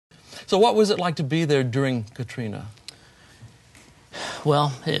So what was it like to be there during Katrina?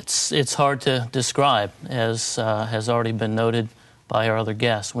 Well, it's hard to describe, as has already been noted by our other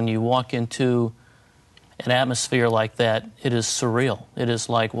guests. When you walk into an atmosphere like that, it is surreal. It is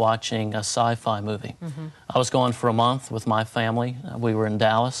like watching a sci-fi movie. I was gone for a month with my family. We were in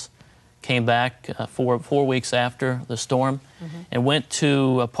Dallas, came back 4 weeks after the storm, and went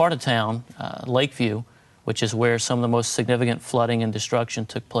to a part of town, Lakeview, which is where some of the most significant flooding and destruction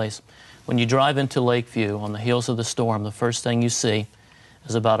took place. When you drive into Lakeview on the heels of the storm, the first thing you see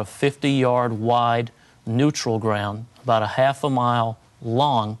is about a 50-yard wide neutral ground, about a half a mile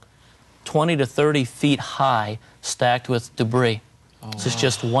long, 20 to 30 feet high, stacked with debris. This is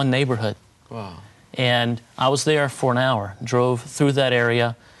just one neighborhood. Wow. And I was there for an hour, drove through that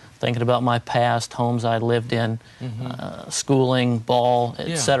area, thinking about my past, homes I lived in, schooling, ball,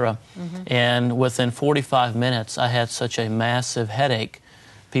 etc. And within 45 minutes, I had such a massive headache.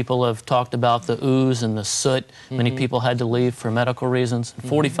 People have talked about the ooze and the soot. Many people had to leave for medical reasons. In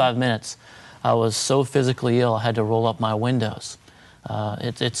 45 minutes, I was so physically ill, I had to roll up my windows.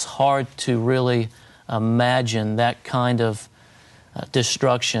 It's hard to really imagine that kind of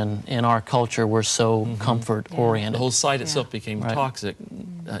destruction in our culture. We're so comfort-oriented. The whole site itself became toxic,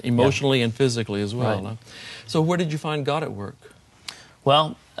 emotionally and physically as well. Right. So where did you find God at work?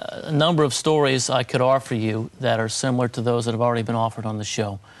 Well, a number of stories I could offer you that are similar to those that have already been offered on the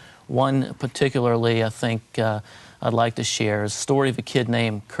show. One particularly I think I'd like to share is the story of a kid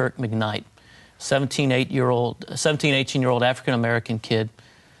named Kurt McKnight. 17, 18-year-old African-American kid,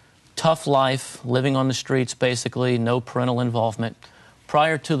 tough life, living on the streets basically, no parental involvement.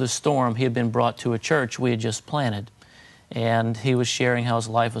 Prior to the storm, he had been brought to a church we had just planted, and he was sharing how his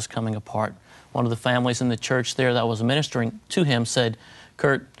life was coming apart. One of the families in the church there that was ministering to him said,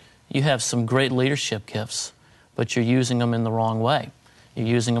 "Kurt, you have some great leadership gifts, but you're using them in the wrong way. You're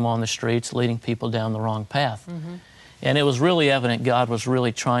using them on the streets, leading people down the wrong path." And it was really evident God was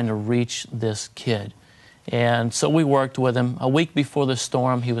really trying to reach this kid. And so we worked with him. A week before the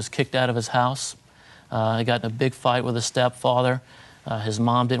storm, he was kicked out of his house. He got in a big fight with his stepfather. His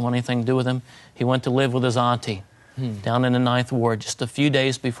mom didn't want anything to do with him. He went to live with his auntie down in the 9th Ward just a few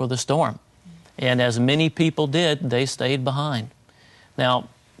days before the storm. And as many people did, they stayed behind. Now,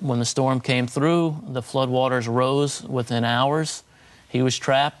 when the storm came through, the floodwaters rose within hours. He was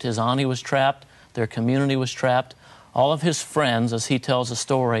trapped. His auntie was trapped. Their community was trapped. All of his friends, as he tells the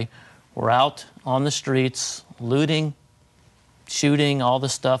story, were out on the streets, looting, shooting, all the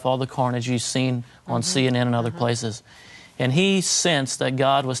stuff, all the carnage you've seen on CNN and other places. And he sensed that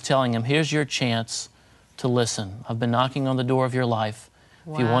God was telling him, here's your chance to listen. I've been knocking on the door of your life.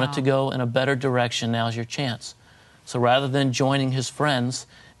 If you want it to go in a better direction, now's your chance. So rather than joining his friends,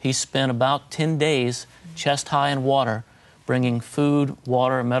 he spent about 10 days chest high in water, bringing food,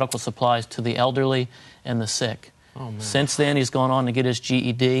 water, medical supplies to the elderly and the sick. Since then, he's gone on to get his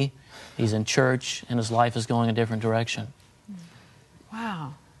GED. He's in church, and his life is going a different direction.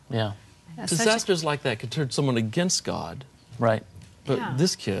 Wow. Yeah. Disasters like that could turn someone against God. Right. But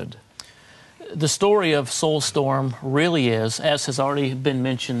this kid... The story of Soulstorm really is, as has already been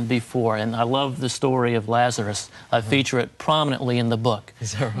mentioned before, and I love the story of Lazarus. I feature it prominently in the book.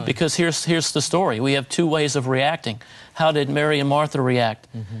 Is that right? Because here's the story. We have two ways of reacting. How did Mary and Martha react?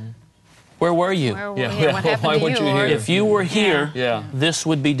 Where were you? What happened Why to weren't you you? here? If you were here, Yeah. this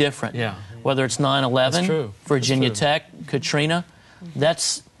would be different. Yeah. Whether it's That's 9/11, true. Virginia That's true. Tech, Katrina,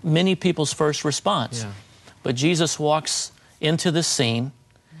 that's many people's first response. Yeah. But Jesus walks into the scene.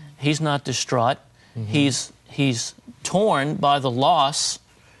 He's not distraught. He's torn by the loss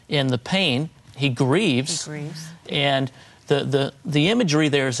and the pain. He grieves. And the imagery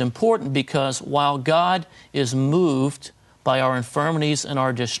there is important because while God is moved by our infirmities and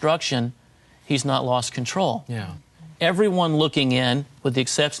our destruction, He's not lost control. Yeah. Everyone looking in, with the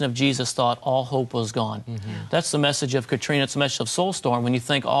exception of Jesus, thought all hope was gone. That's the message of Katrina. It's the message of Soulstorm. When you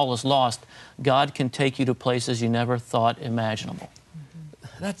think all is lost, God can take you to places you never thought imaginable.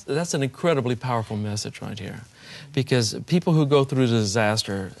 That's an incredibly powerful message right here. Because people who go through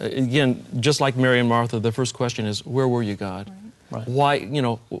disaster, again, just like Mary and Martha, the first question is, where were you, God? Right.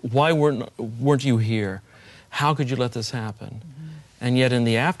 Why weren't you here? How could you let this happen? And yet in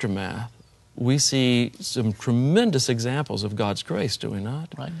the aftermath, we see some tremendous examples of God's grace, do we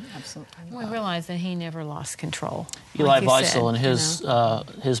not? Right. Absolutely. We realize that He never lost control. Eli like you Wiesel,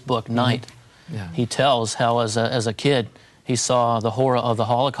 said, in his book, Night, Yeah. he tells how as a kid, he saw the horror of the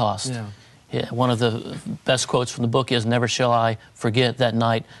Holocaust. One of the best quotes from the book is, "Never shall I forget that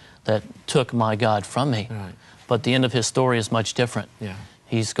night that took my God from me." Right. But the end of his story is much different. Yeah.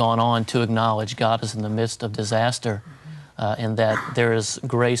 He's gone on to acknowledge God is in the midst of disaster. and that there is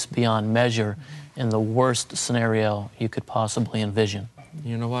grace beyond measure in the worst scenario you could possibly envision.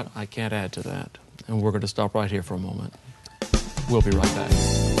 You know what? I can't add to that. And we're going to stop right here for a moment. We'll be right back.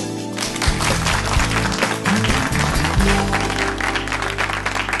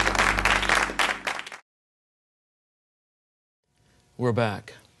 We're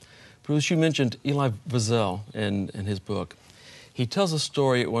back. Bruce, you mentioned Elie Wiesel in his book. He tells a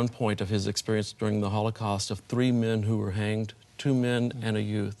story at one point of his experience during the Holocaust of 3 men who were hanged, 2 men and a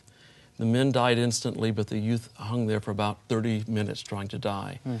youth. The men died instantly, but the youth hung there for about 30 minutes trying to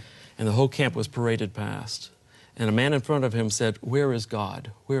die. And the whole camp was paraded past. And a man in front of him said, "Where is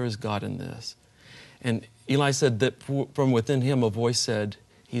God? Where is God in this?" And Eli said that from within him a voice said,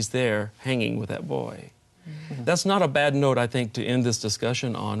 "He's there hanging with that boy." That's not a bad note, I think, to end this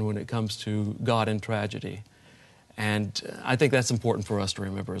discussion on when it comes to God and tragedy. And I think that's important for us to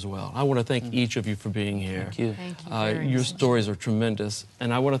remember as well. I want to thank each of you for being here. Thank you. Thank you very Your much. stories are tremendous,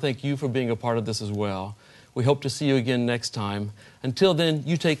 and I want to thank you for being a part of this as well. We hope to see you again next time. Until then,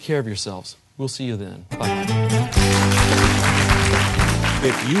 you take care of yourselves. We'll see you then. Bye.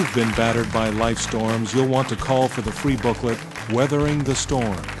 If you've been battered by life storms, you'll want to call for the free booklet, Weathering the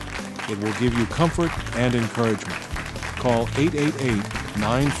Storm. It will give you comfort and encouragement. Call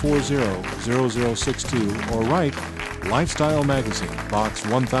 888-940-0062 or write Lifestyle Magazine, Box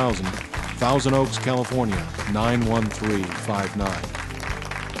 1000, Thousand Oaks, California, 91359.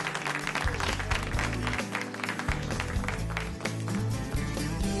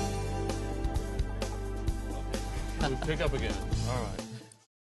 We'll pick up again. All right.